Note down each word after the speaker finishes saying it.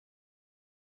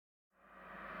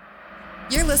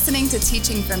You're listening to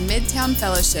teaching from Midtown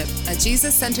Fellowship, a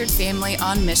Jesus-centered family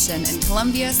on mission in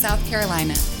Columbia, South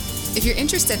Carolina. If you're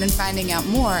interested in finding out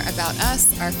more about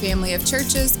us, our family of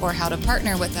churches, or how to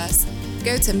partner with us,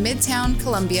 go to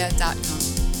midtowncolumbia.com.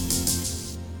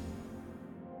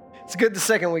 It's good the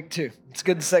second week too.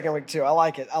 I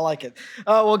like it.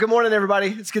 Well, good morning, everybody.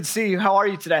 It's good to see you. How are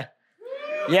you today?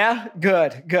 Yeah?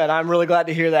 Good. I'm really glad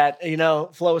to hear that. You know,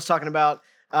 Flo was talking about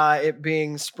it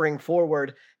being spring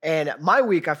forward. And my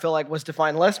week, I feel like, was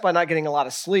defined less by not getting a lot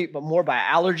of sleep, but more by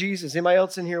allergies. Is anybody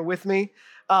else in here with me?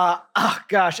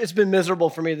 It's been miserable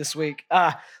for me this week.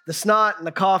 The snot and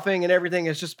the coughing and everything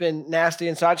has just been nasty.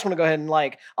 And so I just want to go ahead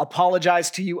and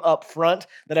apologize to you up front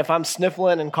that if I'm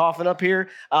sniffling and coughing up here,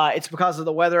 it's because of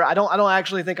the weather. I don't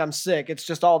actually think I'm sick. It's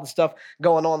just all the stuff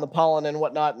going on, the pollen and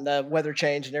whatnot, and the weather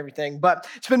change and everything. But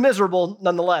it's been miserable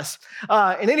nonetheless.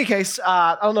 In any case,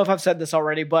 I don't know if I've said this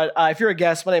already, but if you're a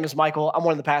guest, my name is Michael. I'm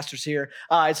one of the pastors here.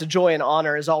 It's a joy and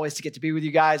honor, as always, to get to be with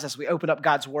you guys as we open up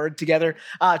God's Word together,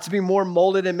 to be more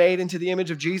molded and made into the image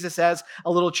of Jesus as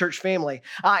a little church family.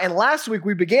 And last week,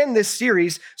 we began this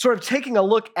series sort of taking a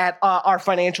look at our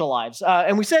financial lives.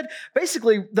 And we said,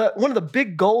 basically, one of the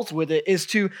big goals with it is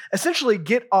to essentially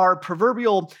get our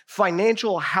proverbial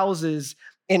financial houses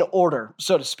in order,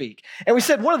 so to speak. And we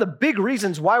said one of the big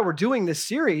reasons why we're doing this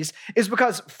series is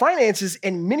because finances,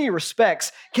 in many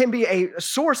respects, can be a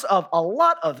source of a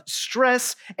lot of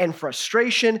stress and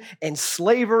frustration and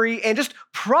slavery and just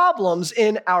problems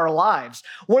in our lives.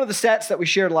 One of the stats that we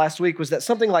shared last week was that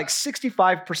something like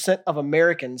 65% of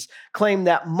Americans claim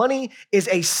that money is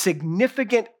a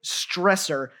significant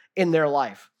stressor in their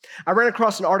life. I ran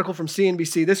across an article from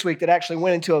CNBC this week that actually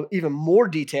went into even more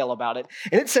detail about it.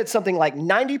 And it said something like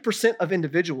 90% of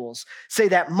individuals say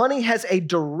that money has a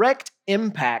direct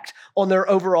impact on their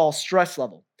overall stress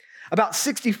level. About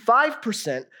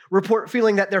 65% report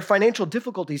feeling that their financial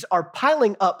difficulties are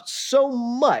piling up so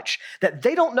much that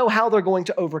they don't know how they're going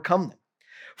to overcome them.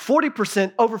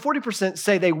 Over 40%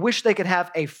 say they wish they could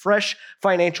have a fresh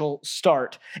financial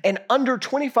start, and under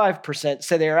 25%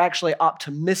 say they are actually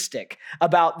optimistic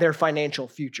about their financial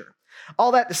future.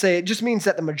 All that to say, it just means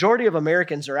that the majority of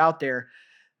Americans are out there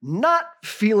not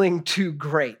feeling too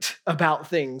great about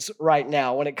things right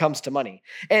now when it comes to money.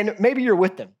 And maybe you're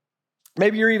with them.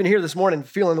 Maybe you're even here this morning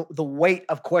feeling the weight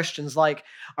of questions like,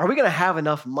 are we going to have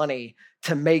enough money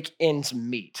to make ends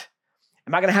meet?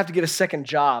 Am I going to have to get a second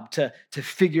job to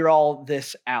figure all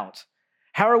this out?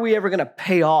 How are we ever going to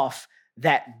pay off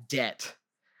that debt?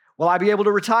 Will I be able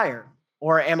to retire?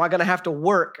 Or am I going to have to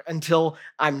work until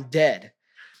I'm dead?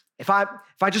 If I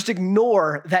just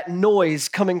ignore that noise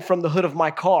coming from the hood of my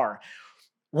car,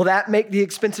 will that make the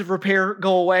expensive repair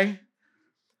go away?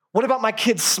 What about my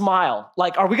kids' smile?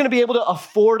 Are we going to be able to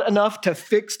afford enough to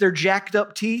fix their jacked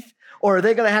up teeth? Or are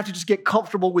they going to have to just get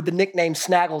comfortable with the nickname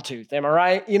Snaggletooth? Am I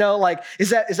right?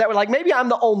 Is that maybe I'm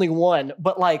the only one,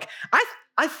 but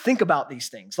I think about these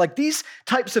things. These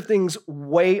types of things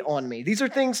weigh on me. These are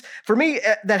things for me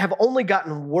that have only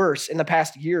gotten worse in the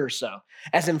past year or so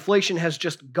as inflation has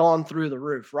just gone through the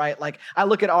roof, right? I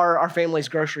look at our family's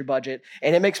grocery budget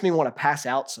and it makes me want to pass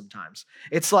out sometimes.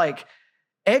 It's like,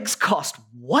 eggs cost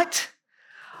what?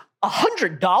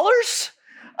 $100?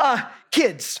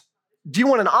 Kids, do you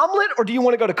want an omelet or do you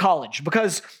want to go to college?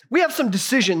 Because we have some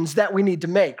decisions that we need to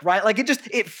make, right?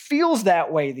 It feels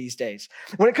that way these days.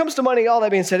 When it comes to money, all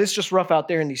that being said, it's just rough out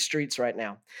there in these streets right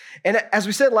now. And as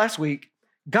we said last week,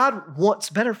 God wants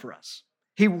better for us.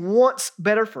 He wants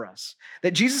better for us.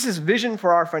 That Jesus' vision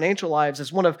for our financial lives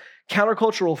is one of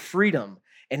countercultural freedom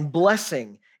and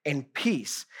blessing and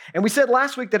peace. And we said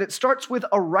last week that it starts with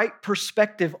a right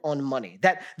perspective on money,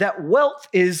 that wealth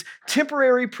is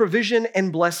temporary provision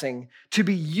and blessing to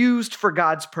be used for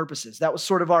God's purposes. That was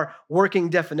sort of our working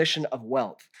definition of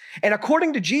wealth. And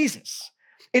according to Jesus,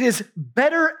 it is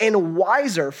better and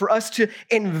wiser for us to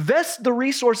invest the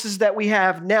resources that we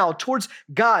have now towards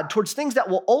God, towards things that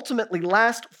will ultimately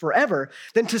last forever,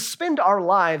 than to spend our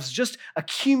lives just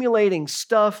accumulating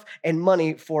stuff and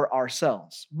money for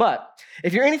ourselves. But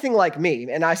if you're anything like me,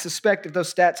 and I suspect if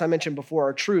those stats I mentioned before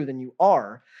are true, then you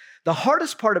are, the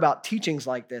hardest part about teachings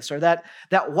like this are that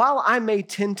while I may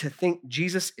tend to think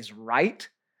Jesus is right,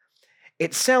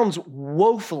 it sounds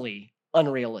woefully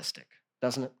unrealistic,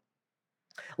 doesn't it?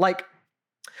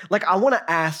 I want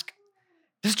to ask,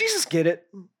 does Jesus get it?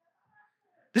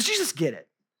 Does Jesus get it?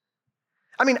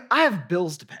 I mean, I have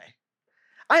bills to pay.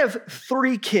 I have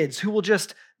 3 kids who will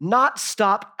just not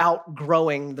stop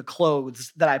outgrowing the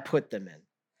clothes that I put them in.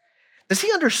 Does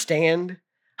he understand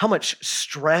how much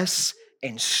stress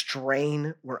and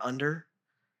strain we're under?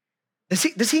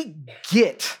 Does he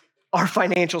get our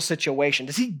financial situation?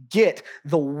 Does he get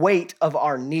the weight of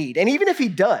our need? And even if he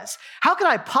does, how can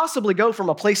I possibly go from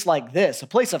a place like this, a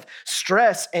place of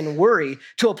stress and worry,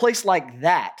 to a place like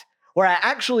that, where I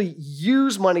actually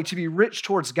use money to be rich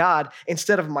towards God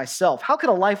instead of myself? How could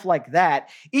a life like that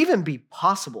even be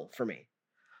possible for me?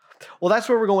 Well, that's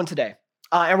where we're going today.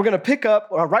 And we're going to pick up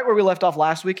right where we left off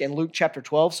last week in Luke chapter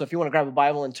 12. So if you want to grab a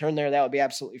Bible and turn there, that would be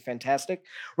absolutely fantastic.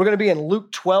 We're going to be in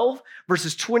Luke 12,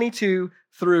 verses 22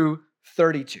 through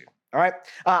 32. All right.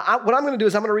 What I'm going to do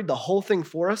is I'm going to read the whole thing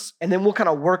for us, and then we'll kind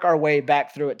of work our way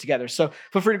back through it together. So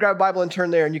feel free to grab a Bible and turn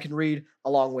there, and you can read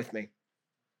along with me.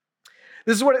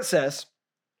 This is what it says.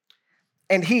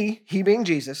 And he being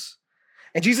Jesus,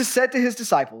 and Jesus said to his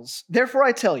disciples, "Therefore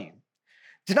I tell you,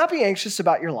 do not be anxious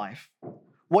about your life,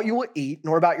 what you will eat,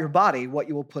 nor about your body, what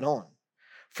you will put on.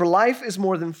 For life is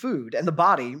more than food, and the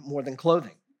body more than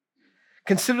clothing.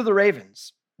 Consider the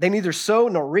ravens. They neither sow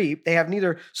nor reap. They have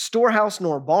neither storehouse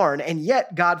nor barn, and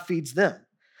yet God feeds them.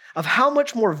 Of how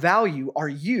much more value are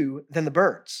you than the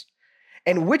birds?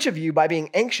 And which of you, by being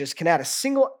anxious, can add a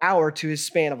single hour to his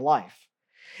span of life?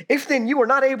 If then you are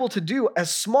not able to do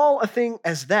as small a thing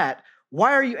as that,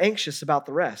 why are you anxious about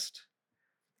the rest?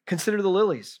 Consider the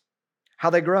lilies, how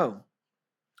they grow.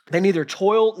 They neither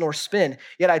toil nor spin.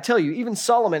 Yet I tell you, even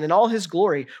Solomon in all his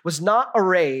glory was not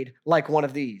arrayed like one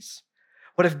of these.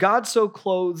 But if God so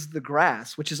clothes the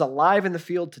grass, which is alive in the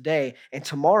field today and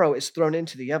tomorrow is thrown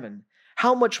into the oven,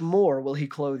 how much more will he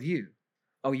clothe you,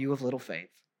 O you of little faith?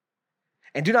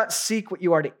 And do not seek what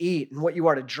you are to eat and what you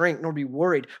are to drink, nor be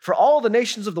worried. For all the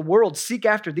nations of the world seek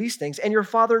after these things, and your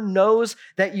Father knows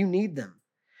that you need them.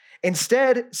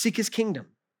 Instead, seek his kingdom,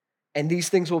 and these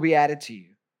things will be added to you.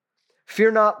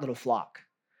 Fear not, little flock,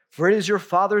 for it is your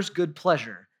Father's good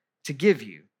pleasure to give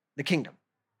you the kingdom."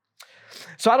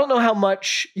 So I don't know how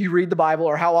much you read the Bible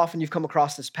or how often you've come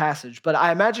across this passage, but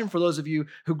I imagine for those of you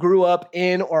who grew up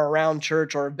in or around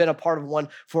church or have been a part of one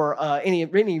for any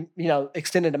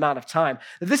extended amount of time,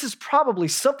 that this is probably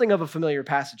something of a familiar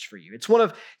passage for you. It's one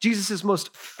of Jesus'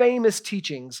 most famous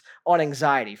teachings on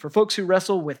anxiety. For folks who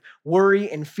wrestle with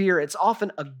worry and fear, it's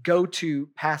often a go-to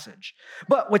passage.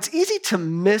 But what's easy to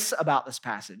miss about this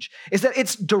passage is that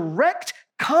its direct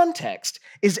context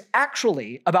is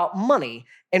actually about money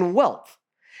and wealth.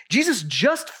 Jesus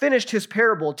just finished his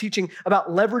parable teaching about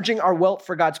leveraging our wealth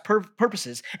for God's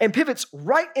purposes and pivots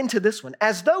right into this one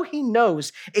as though he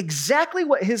knows exactly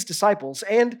what his disciples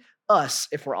and us,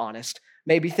 if we're honest,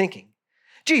 may be thinking.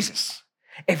 Jesus,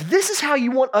 if this is how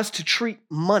you want us to treat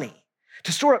money,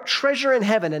 to store up treasure in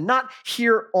heaven and not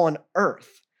here on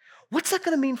earth, what's that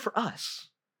going to mean for us?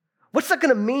 What's that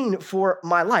going to mean for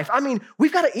my life? I mean,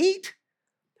 we've got to eat.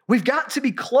 We've got to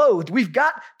be clothed. We've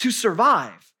got to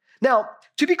survive. Now,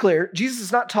 to be clear, Jesus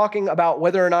is not talking about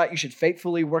whether or not you should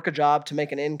faithfully work a job to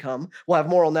make an income. We'll have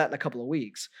more on that in a couple of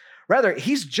weeks. Rather,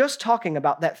 he's just talking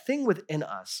about that thing within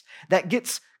us that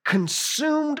gets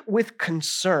consumed with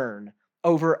concern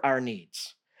over our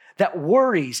needs, that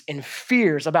worries and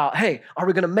fears about, hey, are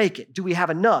we going to make it? Do we have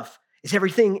enough? Is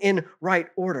everything in right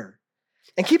order?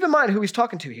 And keep in mind who he's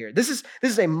talking to here. This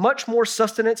is a much more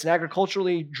sustenance and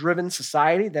agriculturally driven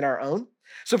society than our own.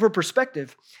 So for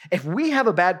perspective, if we have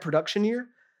a bad production year,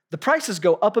 the prices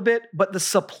go up a bit, but the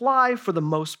supply for the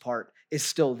most part is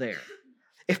still there.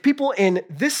 If people in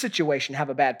this situation have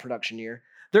a bad production year,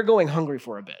 they're going hungry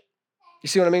for a bit. You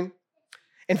see what I mean?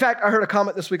 In fact, I heard a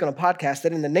comment this week on a podcast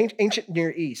that in the ancient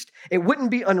Near East, it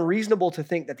wouldn't be unreasonable to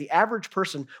think that the average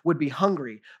person would be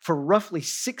hungry for roughly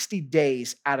 60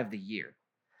 days out of the year.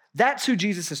 That's who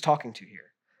Jesus is talking to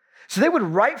here. So they would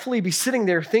rightfully be sitting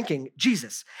there thinking,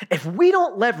 Jesus, if we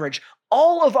don't leverage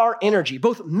all of our energy,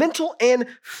 both mental and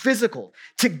physical,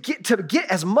 to get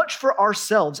as much for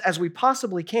ourselves as we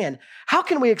possibly can, how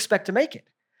can we expect to make it?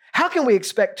 How can we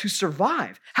expect to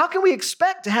survive? How can we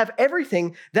expect to have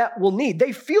everything that we'll need?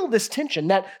 They feel this tension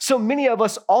that so many of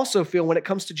us also feel when it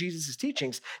comes to Jesus'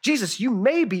 teachings. Jesus, you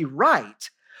may be right,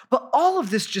 but all of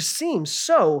this just seems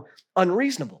so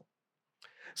unreasonable.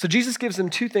 So Jesus gives them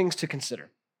two things to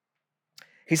consider.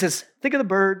 He says, think of the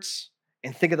birds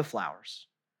and think of the flowers.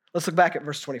 Let's look back at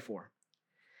verse 24.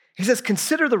 He says,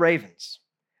 consider the ravens.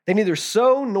 They neither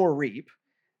sow nor reap.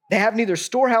 They have neither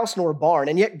storehouse nor barn,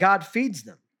 and yet God feeds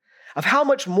them. Of how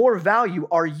much more value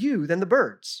are you than the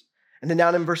birds? And then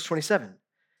down in verse 27,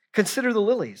 consider the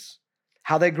lilies,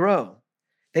 how they grow.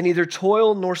 They neither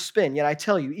toil nor spin, yet I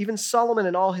tell you, even Solomon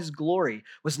in all his glory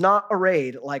was not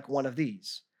arrayed like one of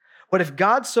these. But if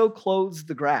God so clothes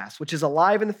the grass, which is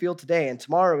alive in the field today and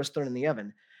tomorrow is thrown in the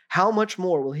oven, how much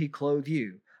more will he clothe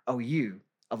you, O you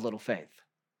of little faith?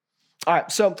 All right,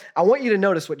 so I want you to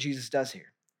notice what Jesus does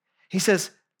here. He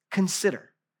says,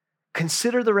 consider.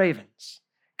 consider the ravens,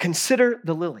 consider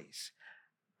the lilies.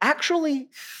 Actually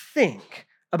think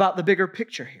about the bigger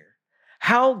picture here,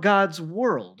 how God's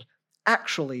world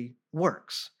actually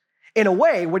works. In a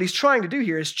way, what he's trying to do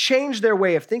here is change their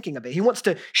way of thinking a bit. He wants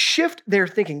to shift their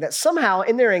thinking, that somehow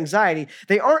in their anxiety,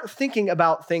 they aren't thinking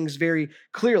about things very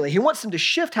clearly. He wants them to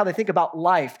shift how they think about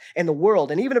life and the world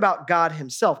and even about God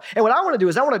himself. And what I want to do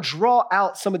is I want to draw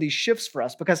out some of these shifts for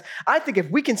us, because I think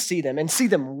if we can see them and see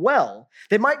them well,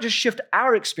 they might just shift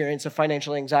our experience of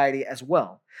financial anxiety as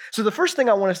well. So the first thing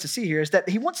I want us to see here is that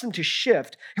he wants them to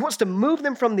shift. He wants to move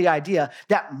them from the idea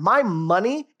that my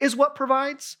money is what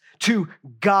provides to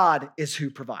God is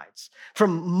who provides.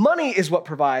 From money is what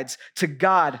provides to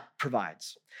God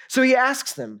provides. So he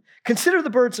asks them, consider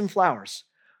the birds and flowers.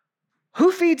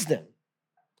 Who feeds them?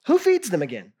 Who feeds them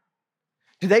again?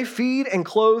 Do they feed and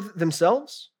clothe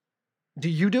themselves? Do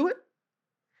you do it?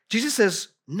 Jesus says,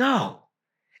 no,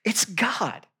 it's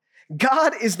God.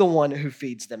 God is the one who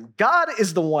feeds them. God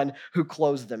is the one who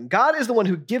clothes them. God is the one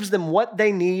who gives them what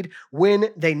they need when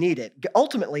they need it.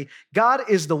 Ultimately, God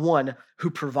is the one who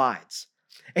provides.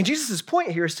 And Jesus'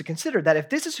 point here is to consider that if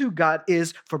this is who God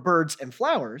is for birds and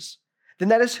flowers, then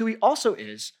that is who he also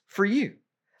is for you.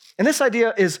 And this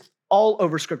idea is all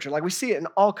over Scripture. Like, we see it in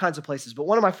all kinds of places, but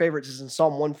one of my favorites is in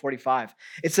Psalm 145.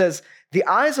 It says, the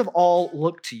eyes of all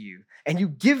look to you, and you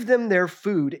give them their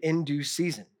food in due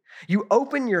season. You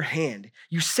open your hand,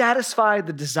 you satisfy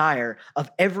the desire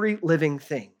of every living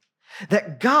thing.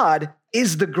 That God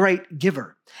is the great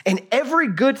giver, and every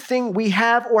good thing we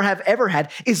have or have ever had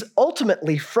is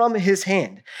ultimately from his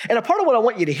hand. And a part of what I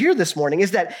want you to hear this morning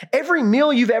is that every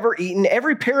meal you've ever eaten,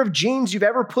 every pair of jeans you've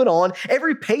ever put on,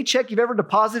 every paycheck you've ever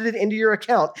deposited into your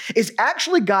account is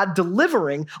actually God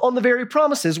delivering on the very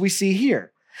promises we see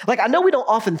here. Like, I know we don't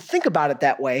often think about it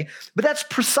that way, but that's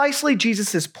precisely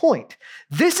Jesus's point.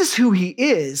 This is who he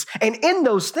is, and in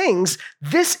those things,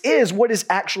 this is what is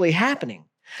actually happening.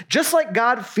 Just like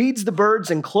God feeds the birds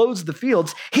and clothes the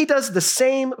fields, he does the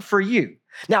same for you.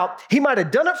 Now, he might have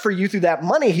done it for you through that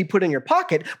money he put in your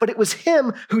pocket, but it was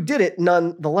him who did it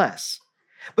nonetheless.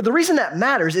 But the reason that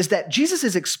matters is that Jesus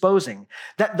is exposing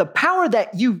that the power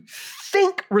that you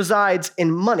think resides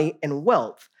in money and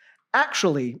wealth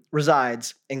actually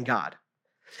resides in God.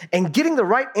 And getting the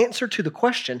right answer to the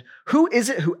question, who is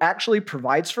it who actually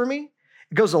provides for me?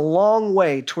 It goes a long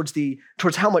way towards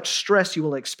how much stress you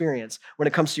will experience when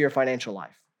it comes to your financial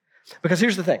life. Because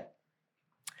here's the thing.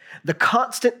 The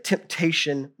constant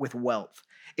temptation with wealth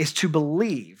is to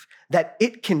believe that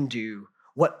it can do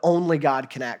what only God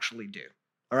can actually do.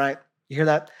 All right? You hear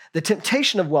that? The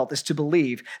temptation of wealth is to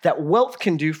believe that wealth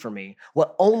can do for me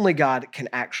what only God can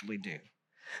actually do.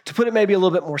 To put it maybe a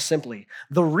little bit more simply,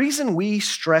 the reason we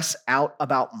stress out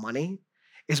about money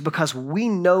is because we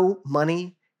know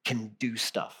money can do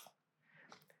stuff.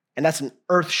 And that's an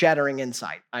earth-shattering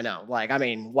insight. I know,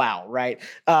 wow, right?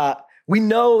 We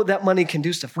know that money can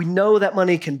do stuff. We know that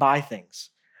money can buy things.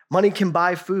 Money can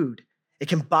buy food. It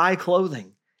can buy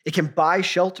clothing. It can buy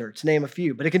shelter, to name a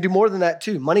few, but it can do more than that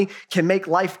too. Money can make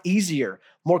life easier,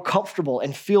 more comfortable,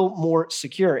 and feel more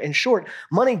secure. In short,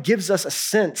 money gives us a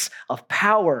sense of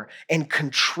power and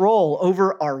control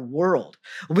over our world.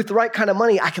 With the right kind of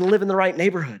money, I can live in the right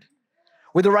neighborhood.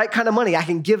 With the right kind of money, I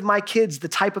can give my kids the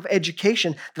type of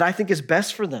education that I think is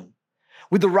best for them.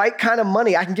 With the right kind of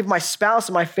money, I can give my spouse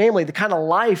and my family the kind of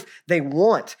life they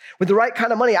want. With the right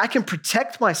kind of money, I can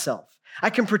protect myself. I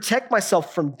can protect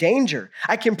myself from danger.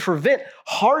 I can prevent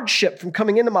hardship from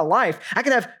coming into my life. I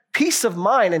can have peace of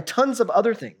mind and tons of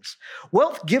other things.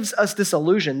 Wealth gives us this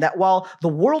illusion that while the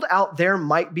world out there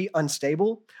might be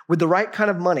unstable, with the right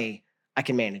kind of money, I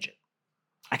can manage it.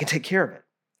 I can take care of it.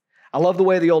 I love the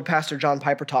way the old pastor John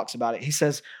Piper talks about it. He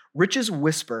says, riches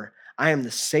whisper, I am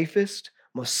the safest,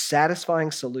 most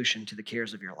satisfying solution to the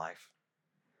cares of your life.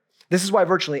 This is why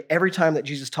virtually every time that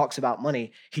Jesus talks about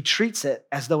money, he treats it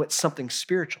as though it's something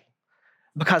spiritual,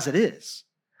 because it is.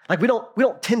 Like, we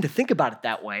don't tend to think about it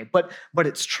that way, but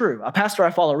it's true. A pastor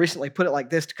I follow recently put it like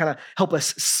this to kind of help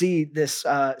us see this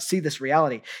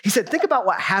reality. He said, think about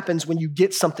what happens when you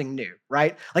get something new,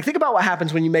 right? Like, think about what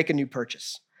happens when you make a new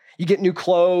purchase. You get new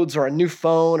clothes or a new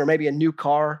phone or maybe a new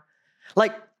car.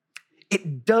 Like,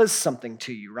 it does something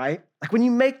to you, right? Like, when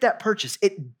you make that purchase,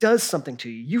 it does something to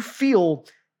you. You feel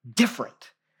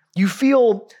different. You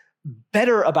feel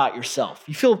better about yourself.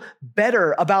 You feel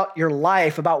better about your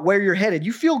life, about where you're headed.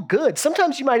 You feel good.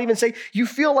 Sometimes you might even say you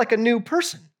feel like a new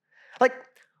person. Like,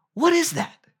 what is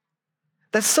that?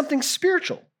 That's something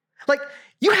spiritual. Like,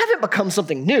 you haven't become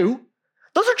something new.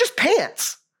 Those are just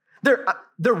pants.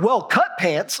 They're well-cut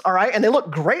pants, all right? And they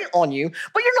look great on you,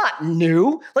 but you're not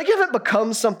new. Like you haven't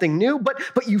become something new, but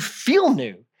you feel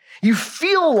new. You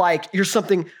feel like you're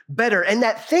something better and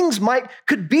that things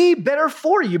could be better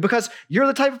for you because you're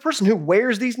the type of person who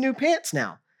wears these new pants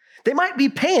now. They might be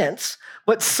pants,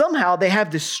 but somehow they have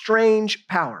this strange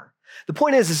power. The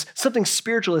point is something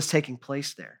spiritual is taking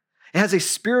place there. It has a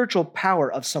spiritual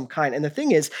power of some kind. And the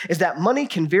thing is that money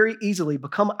can very easily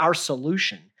become our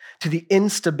solution to the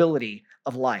instability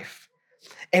of life.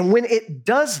 And when it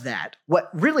does that, what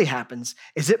really happens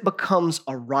is it becomes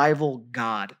a rival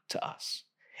God to us.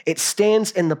 It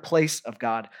stands in the place of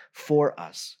God for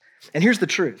us. And here's the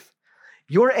truth.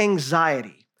 Your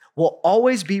anxiety will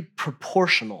always be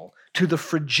proportional to the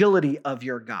fragility of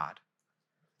your God.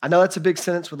 I know that's a big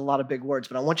sentence with a lot of big words,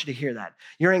 but I want you to hear that.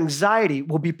 Your anxiety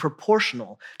will be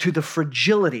proportional to the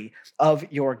fragility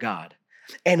of your God.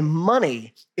 And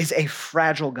money is a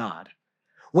fragile God.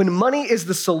 When money is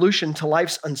the solution to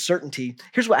life's uncertainty,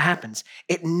 here's what happens.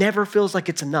 It never feels like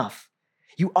it's enough.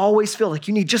 You always feel like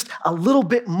you need just a little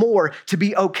bit more to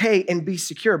be okay and be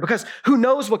secure because who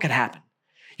knows what could happen.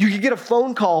 You could get a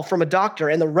phone call from a doctor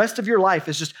and the rest of your life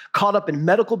is just caught up in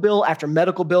medical bill after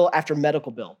medical bill after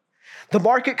medical bill. The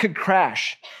market could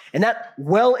crash and that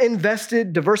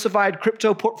well-invested, diversified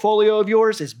crypto portfolio of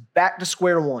yours is back to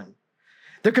square one.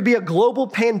 There could be a global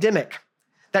pandemic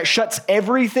that shuts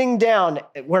everything down,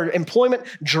 where employment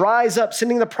dries up,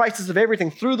 sending the prices of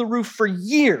everything through the roof for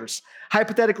years,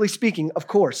 hypothetically speaking, of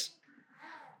course.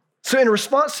 So in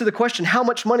response to the question, how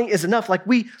much money is enough?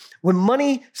 When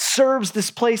money serves this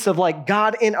place of like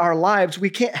God in our lives, we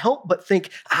can't help but think,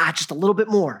 just a little bit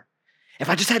more. If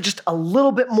I just had just a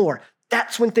little bit more,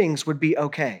 that's when things would be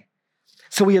okay.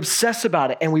 So we obsess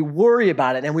about it and we worry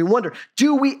about it and we wonder,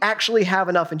 do we actually have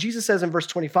enough? And Jesus says in verse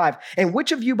 25, and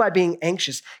which of you by being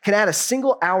anxious can add a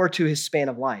single hour to his span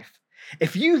of life?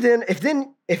 If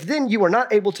then you are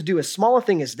not able to do as small a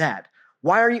thing as that,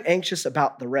 why are you anxious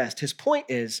about the rest? His point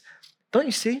is, don't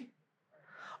you see?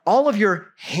 All of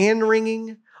your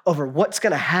hand-wringing over what's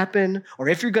going to happen or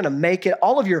if you're going to make it,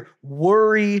 all of your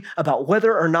worry about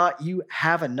whether or not you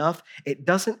have enough, it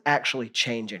doesn't actually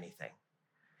change anything.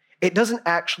 It doesn't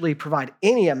actually provide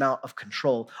any amount of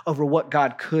control over what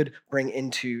God could bring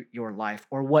into your life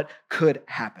or what could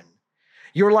happen.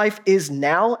 Your life is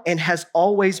now and has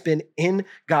always been in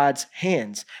God's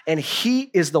hands, and he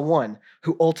is the one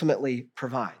who ultimately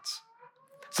provides.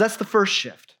 So that's the first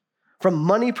shift. From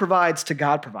money provides to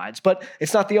God provides, but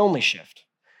it's not the only shift.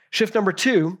 Shift number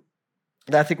 2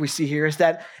 that I think we see here is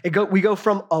that we go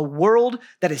from a world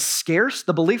that is scarce,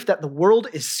 the belief that the world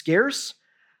is scarce,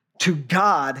 to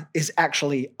God is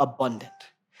actually abundant.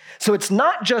 So it's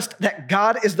not just that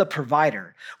God is the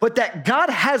provider, but that God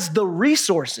has the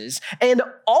resources and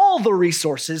all the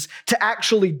resources to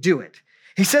actually do it.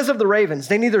 He says of the ravens,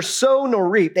 they neither sow nor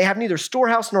reap. They have neither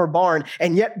storehouse nor barn,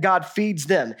 and yet God feeds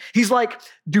them. He's like,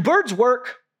 do birds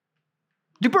work?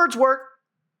 Do birds work?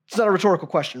 It's not a rhetorical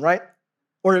question, right?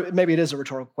 Or maybe it is a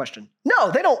rhetorical question.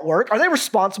 No, they don't work. Are they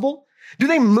responsible? Do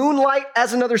they moonlight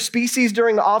as another species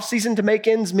during the off-season to make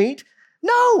ends meet?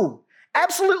 No,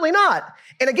 absolutely not.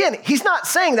 And again, he's not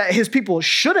saying that his people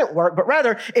shouldn't work, but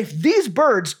rather, if these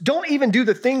birds don't even do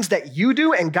the things that you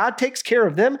do and God takes care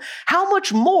of them, how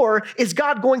much more is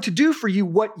God going to do for you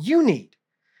what you need?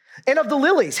 And of the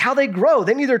lilies, how they grow,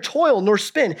 they neither toil nor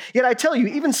spin. Yet I tell you,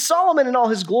 even Solomon in all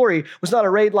his glory was not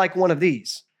arrayed like one of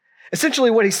these.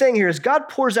 Essentially, what he's saying here is God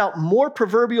pours out more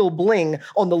proverbial bling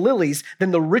on the lilies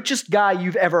than the richest guy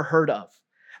you've ever heard of,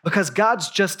 because God's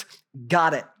just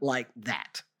got it like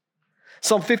that.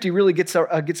 Psalm 50 really gets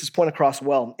his point across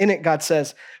well. In it, God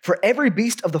says, "For every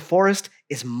beast of the forest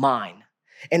is mine,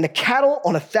 and the cattle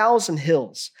on 1,000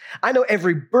 hills. I know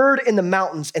every bird in the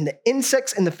mountains and the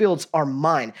insects in the fields are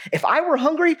mine. If I were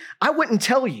hungry, I wouldn't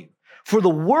tell you, for the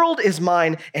world is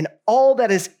mine and all that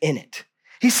is in it."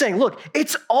 He's saying, look,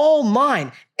 it's all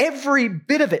mine, every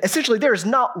bit of it. Essentially, there is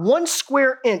not one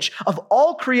square inch of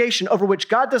all creation over which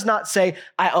God does not say,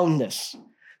 I own this.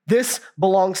 This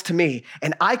belongs to me,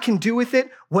 and I can do with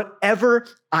it whatever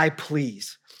I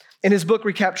please. In his book,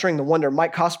 Recapturing the Wonder,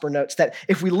 Mike Cosper notes that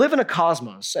if we live in a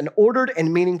cosmos, an ordered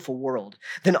and meaningful world,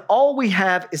 then all we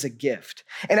have is a gift.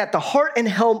 And at the heart and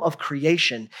helm of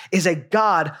creation is a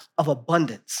God of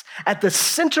abundance. At the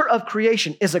center of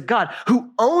creation is a God who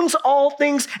owns all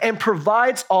things and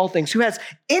provides all things, who has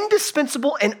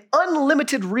indispensable and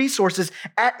unlimited resources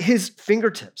at his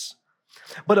fingertips.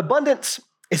 But abundance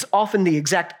is often the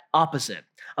exact opposite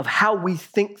of how we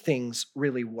think things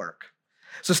really work.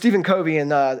 So Stephen Covey,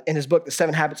 in his book, The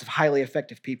 7 Habits of Highly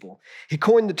Effective People, he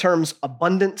coined the terms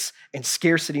abundance and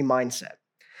scarcity mindset.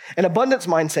 An abundance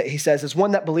mindset, he says, is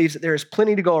one that believes that there is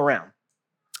plenty to go around,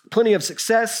 plenty of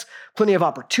success, plenty of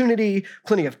opportunity,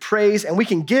 plenty of praise, and we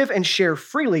can give and share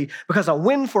freely because a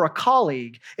win for a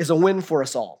colleague is a win for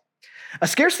us all. A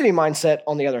scarcity mindset,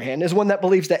 on the other hand, is one that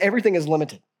believes that everything is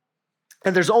limited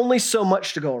and there's only so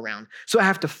much to go around, so I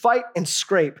have to fight and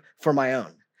scrape for my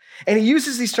own. And he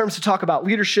uses these terms to talk about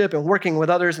leadership and working with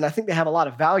others, and I think they have a lot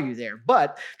of value there.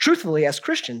 But truthfully, as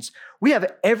Christians, we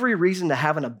have every reason to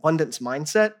have an abundance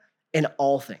mindset in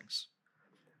all things.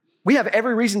 We have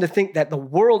every reason to think that the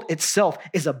world itself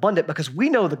is abundant because we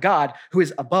know the God who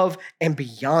is above and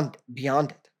beyond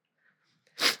it.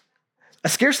 A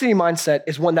scarcity mindset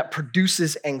is one that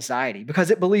produces anxiety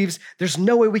because it believes there's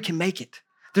no way we can make it.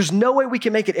 There's no way we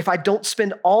can make it if I don't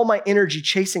spend all my energy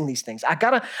chasing these things. I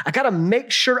gotta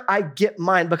make sure I get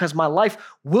mine because my life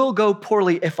will go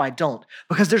poorly if I don't,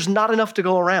 because there's not enough to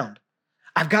go around.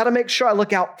 I've got to make sure I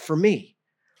look out for me.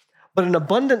 But an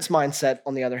abundance mindset,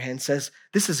 on the other hand, says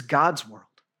this is God's world.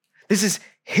 This is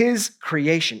his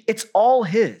creation. It's all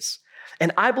his.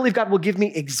 And I believe God will give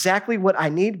me exactly what I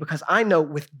need because I know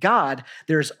with God,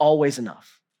 there's always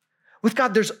enough. With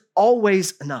God, there's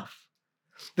always enough.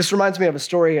 This reminds me of a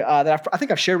story that I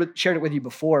think I've shared it with you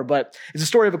before, but it's a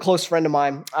story of a close friend of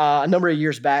mine a number of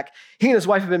years back. He and his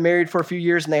wife have been married for a few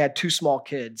years, and they had 2 small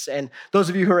kids. And those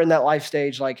of you who are in that life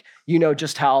stage, like, you know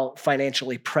just how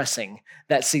financially pressing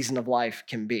that season of life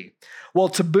can be. Well,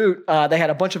 to boot, they had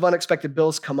a bunch of unexpected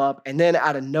bills come up, and then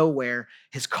out of nowhere,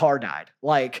 his car died.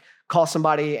 Like, call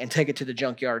somebody and take it to the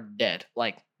junkyard dead,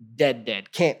 like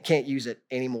dead. Can't use it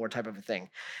anymore type of a thing.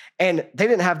 And they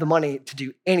didn't have the money to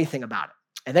do anything about it.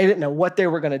 And they didn't know what they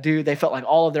were going to do. They felt like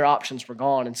all of their options were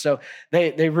gone. And so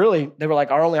they were like,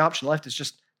 our only option left is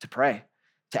just to pray,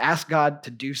 to ask God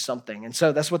to do something. And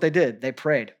so that's what they did. They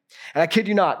prayed. And I kid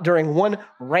you not, during one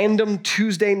random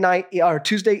Tuesday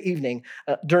evening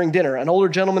during dinner, an older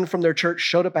gentleman from their church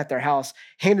showed up at their house,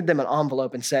 handed them an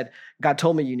envelope and said, God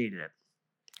told me you needed it.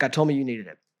 God told me you needed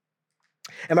it.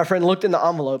 And my friend looked in the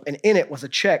envelope, and in it was a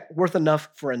check worth enough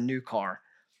for a new car,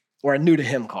 or a new to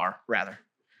him car, rather.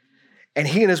 And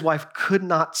he and his wife could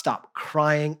not stop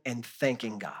crying and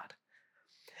thanking God.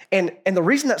 And the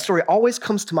reason that story always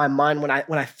comes to my mind when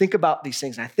I think about these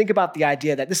things, and I think about the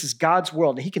idea that this is God's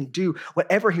world and he can do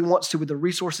whatever he wants to with the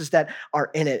resources that are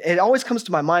in it. It always comes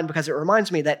to my mind because it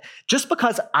reminds me that just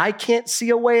because I can't see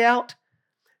a way out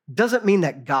doesn't mean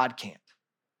that God can't.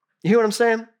 You hear what I'm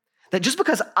saying? That just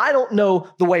because I don't know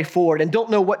the way forward and don't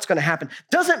know what's going to happen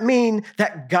doesn't mean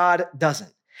that God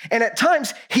doesn't. And at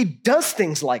times, he does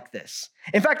things like this.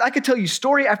 In fact, I could tell you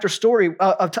story after story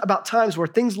about times where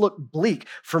things look bleak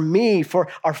for me, for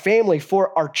our family,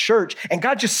 for our church, and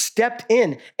God just stepped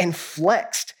in and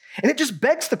flexed. And it just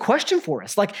begs the question for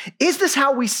us, like, is this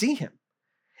how we see him?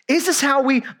 Is this how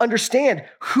we understand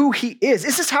who he is?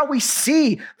 Is this how we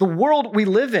see the world we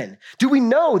live in? Do we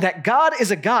know that God is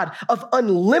a God of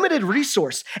unlimited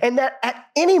resource and that at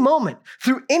any moment,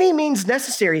 through any means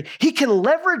necessary, he can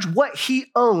leverage what he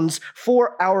owns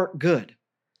for our good?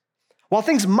 While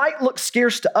things might look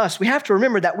scarce to us, we have to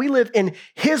remember that we live in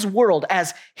his world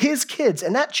as his kids,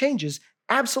 and that changes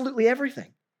absolutely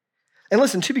everything. And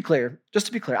listen, to be clear,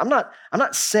 I'm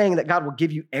not saying that God will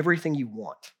give you everything you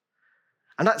want.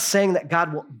 I'm not saying that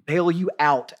God will bail you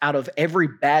out of every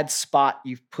bad spot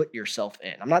you've put yourself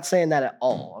in. I'm not saying that at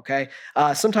all, okay?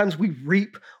 Sometimes we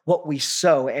reap what we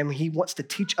sow, and he wants to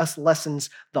teach us lessons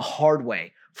the hard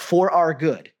way for our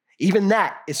good. Even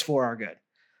that is for our good.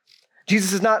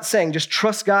 Jesus is not saying just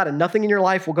trust God and nothing in your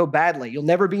life will go badly. You'll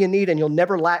never be in need and you'll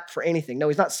never lack for anything. No,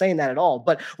 he's not saying that at all.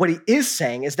 But what he is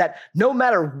saying is that no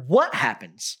matter what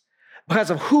happens,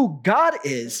 because of who God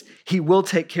is, he will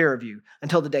take care of you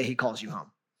until the day he calls you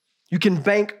home. You can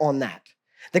bank on that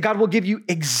God will give you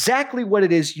exactly what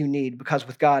it is you need, because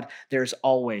with God, there's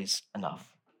always enough.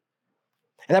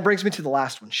 And that brings me to the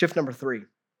last one, shift number 3.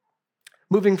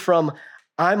 Moving from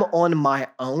I'm on my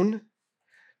own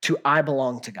to I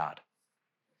belong to God.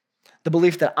 The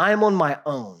belief that I'm on my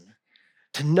own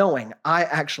to knowing I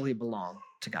actually belong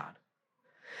to God.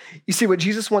 You see, what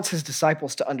Jesus wants his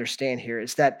disciples to understand here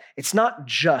is that it's not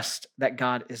just that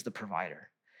God is the provider.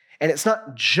 And it's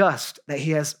not just that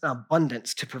he has an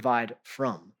abundance to provide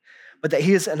from, but that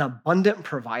he is an abundant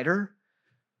provider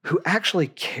who actually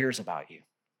cares about you.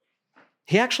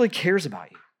 He actually cares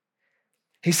about you.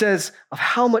 He says, of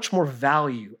how much more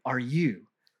value are you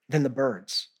than the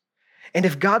birds? And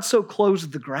if God so clothes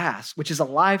the grass, which is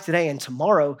alive today and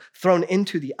tomorrow thrown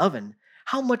into the oven,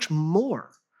 how much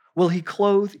more will he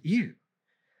clothe you?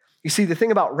 You see, the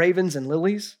thing about ravens and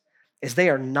lilies is they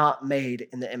are not made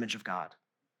in the image of God.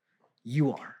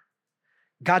 You are.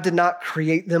 God did not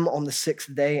create them on the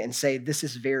sixth day and say, this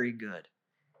is very good.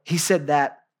 He said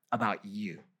that about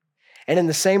you. And in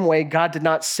the same way, God did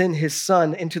not send his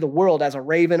son into the world as a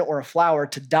raven or a flower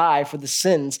to die for the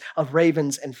sins of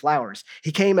ravens and flowers.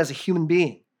 He came as a human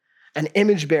being, an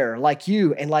image bearer like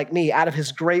you and like me, out of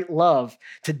his great love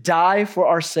to die for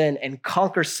our sin and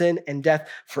conquer sin and death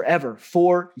forever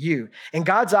for you. In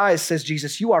God's eyes, says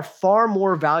Jesus, you are far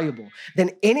more valuable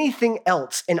than anything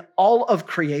else in all of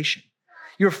creation.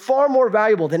 You're far more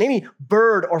valuable than any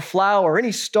bird or flower or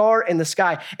any star in the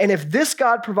sky. And if this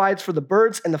God provides for the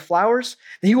birds and the flowers,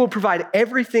 then he will provide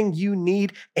everything you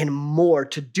need and more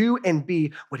to do and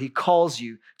be what he calls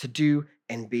you to do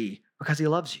and be, because he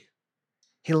loves you.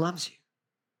 He loves you.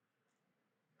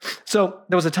 So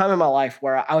there was a time in my life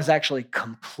where I was actually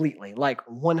completely, like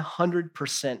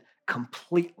 100%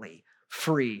 completely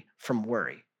free from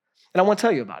worry. And I want to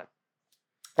tell you about it.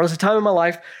 There was a time in my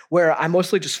life where I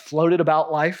mostly just floated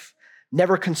about life,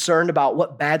 never concerned about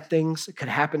what bad things could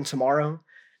happen tomorrow,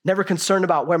 never concerned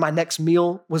about where my next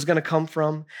meal was going to come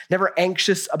from, never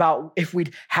anxious about if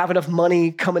we'd have enough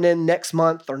money coming in next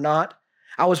month or not.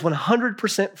 I was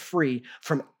 100% free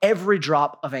from every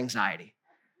drop of anxiety.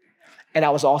 And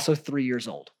I was also 3 years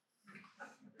old.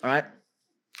 All right?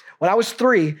 When I was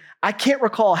 3, I can't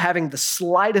recall having the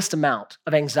slightest amount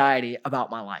of anxiety about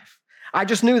my life. I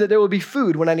just knew that there would be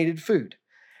food when I needed food.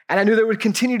 And I knew there would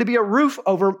continue to be a roof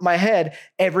over my head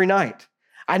every night.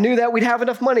 I knew that we'd have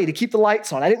enough money to keep the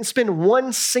lights on. I didn't spend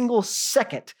one single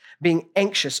second being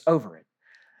anxious over it.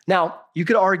 Now, you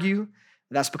could argue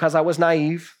that's because I was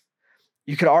naive.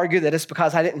 You could argue that it's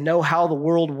because I didn't know how the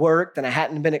world worked and I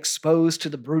hadn't been exposed to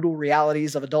the brutal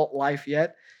realities of adult life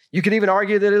yet. You could even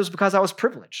argue that it was because I was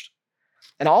privileged.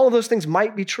 And all of those things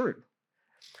might be true.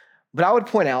 But I would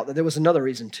point out that there was another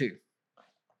reason too.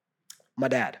 My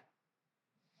dad.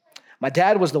 My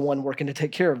dad was the one working to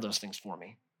take care of those things for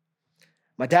me.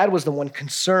 My dad was the one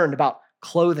concerned about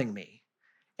clothing me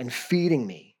and feeding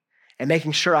me and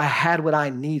making sure I had what I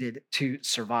needed to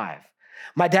survive.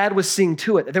 My dad was seeing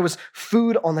to it that there was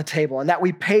food on the table and that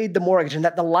we paid the mortgage and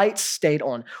that the lights stayed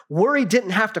on. Worry didn't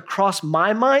have to cross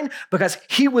my mind because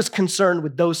he was concerned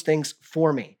with those things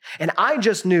for me. And I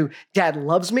just knew Dad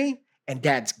loves me and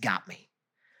Dad's got me.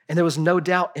 And there was no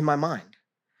doubt in my mind.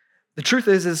 The truth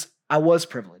is I was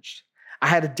privileged. I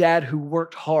had a dad who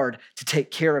worked hard to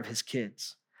take care of his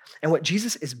kids. And what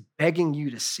Jesus is begging you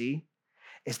to see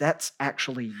is that's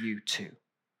actually you too.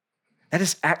 That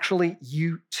is actually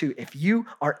you too. If you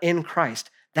are in Christ,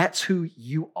 that's who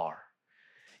you are.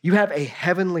 You have a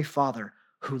heavenly Father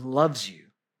who loves you,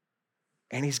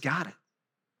 and he's got it.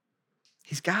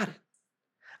 He's got it.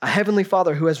 A heavenly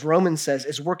Father who, as Romans says,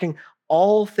 is working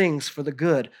all things for the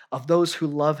good of those who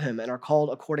love him and are called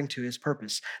according to his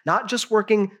purpose. Not just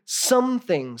working some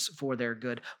things for their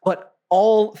good, but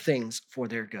all things for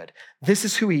their good. This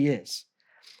is who he is.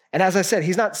 And as I said,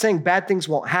 he's not saying bad things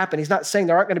won't happen. He's not saying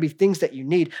there aren't going to be things that you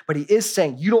need, but he is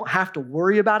saying you don't have to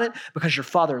worry about it because your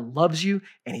Father loves you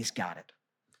and he's got it.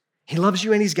 He loves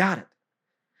you and he's got it.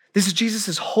 This is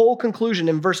Jesus' whole conclusion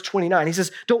in verse 29. He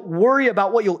says, don't worry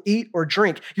about what you'll eat or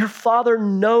drink. Your Father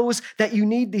knows that you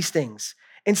need these things.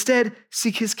 Instead,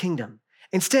 seek his kingdom.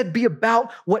 Instead, be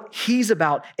about what he's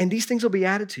about, and these things will be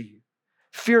added to you.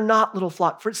 Fear not, little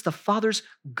flock, for it's the Father's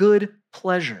good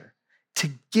pleasure to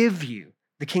give you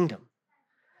the kingdom.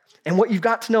 And what you've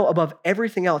got to know above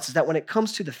everything else is that when it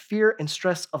comes to the fear and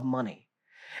stress of money,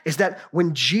 is that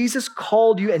when Jesus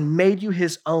called you and made you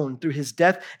his own through his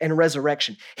death and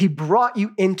resurrection, he brought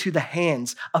you into the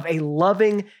hands of a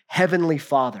loving heavenly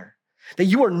Father. That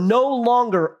you are no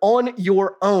longer on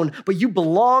your own, but you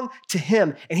belong to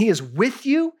him, and he is with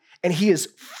you and he is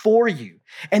for you.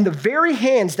 And the very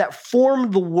hands that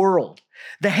formed the world,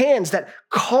 the hands that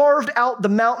carved out the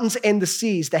mountains and the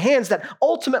seas, the hands that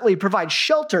ultimately provide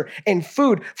shelter and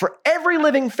food for every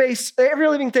living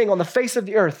thing on the face of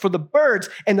the earth, for the birds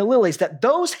and the lilies, that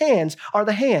those hands are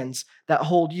the hands that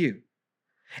hold you.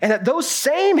 And that those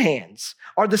same hands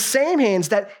are the same hands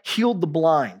that healed the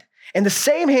blind, and the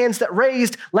same hands that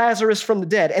raised Lazarus from the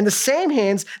dead, and the same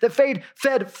hands that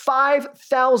fed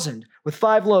 5,000 with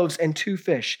 5 loaves and 2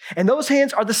 fish. And those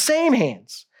hands are the same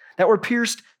hands that were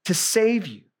pierced to save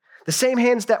you, the same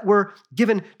hands that were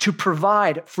given to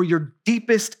provide for your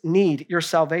deepest need, your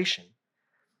salvation.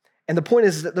 And the point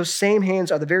is that those same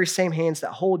hands are the very same hands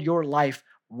that hold your life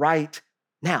right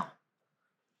now.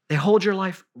 They hold your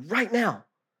life right now,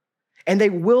 and they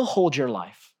will hold your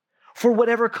life for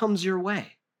whatever comes your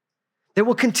way. They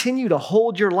will continue to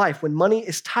hold your life when money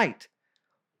is tight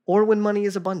or when money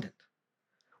is abundant,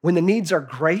 when the needs are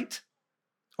great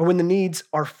or when the needs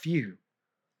are few,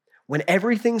 When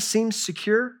everything seems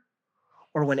secure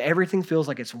or when everything feels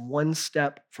like it's one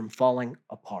step from falling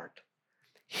apart.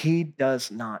 He does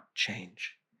not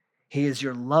change. He is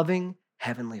your loving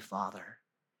Heavenly Father,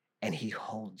 and He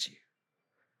holds you.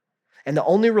 And the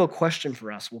only real question for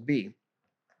us will be,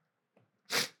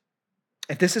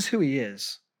 if this is who He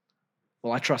is,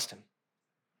 will I trust Him?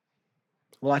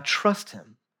 Will I trust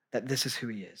Him that this is who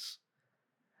He is?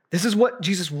 This is what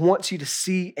Jesus wants you to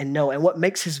see and know, and what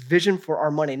makes His vision for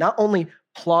our money not only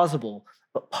plausible,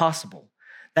 but possible.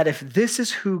 That if this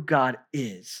is who God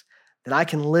is, then I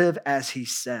can live as He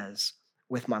says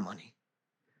with my money.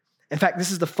 In fact,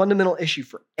 this is the fundamental issue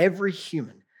for every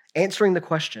human, answering the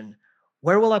question,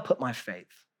 where will I put my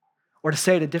faith? Or to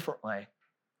say it a different way,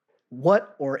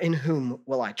 what or in whom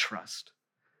will I trust?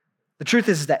 The truth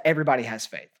is that everybody has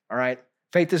faith, all right?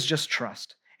 Faith is just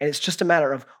trust. And it's just a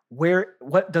matter of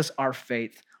what does our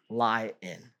faith lie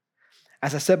in?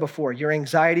 As I said before, your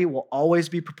anxiety will always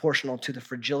be proportional to the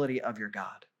fragility of your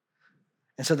God.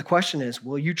 And so the question is,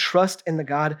 will you trust in the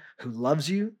God who loves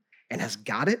you and has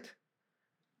got it?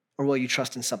 Or will you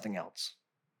trust in something else?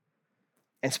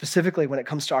 And specifically when it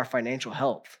comes to our financial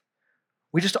health,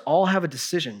 we just all have a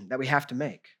decision that we have to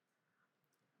make.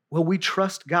 Will we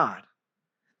trust God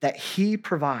that He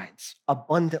provides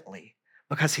abundantly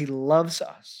because He loves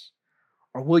us?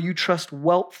 Or will you trust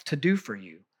wealth to do for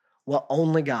you what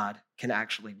only God can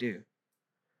actually do?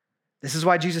 This is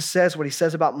why Jesus says what He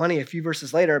says about money a few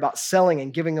verses later about selling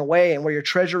and giving away, and where your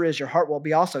treasure is, your heart will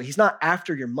be also. He's not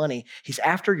after your money. He's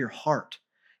after your heart,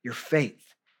 your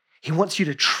faith. He wants you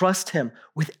to trust Him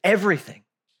with everything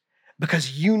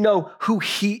because you know who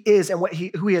He is and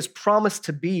who He has promised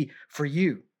to be for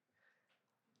you.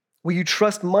 Will you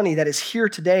trust money that is here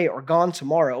today or gone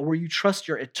tomorrow? Or will you trust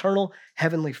your eternal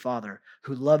Heavenly Father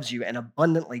who loves you and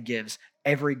abundantly gives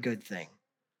every good thing?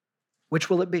 Which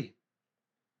will it be?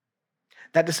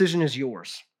 That decision is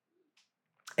yours.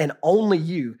 And only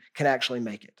you can actually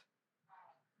make it.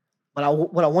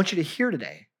 But what I want you to hear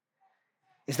today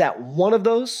is that one of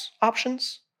those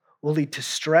options will lead to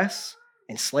stress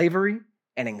and slavery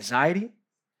and anxiety,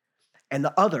 and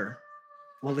the other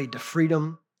will lead to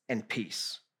freedom and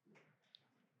peace.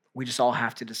 We just all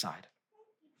have to decide.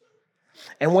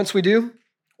 And once we do,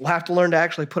 we'll have to learn to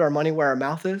actually put our money where our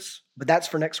mouth is, but that's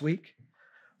for next week.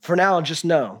 For now, just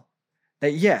know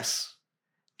that yes,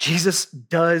 Jesus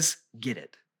does get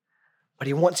it, but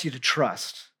He wants you to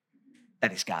trust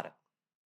that He's got it.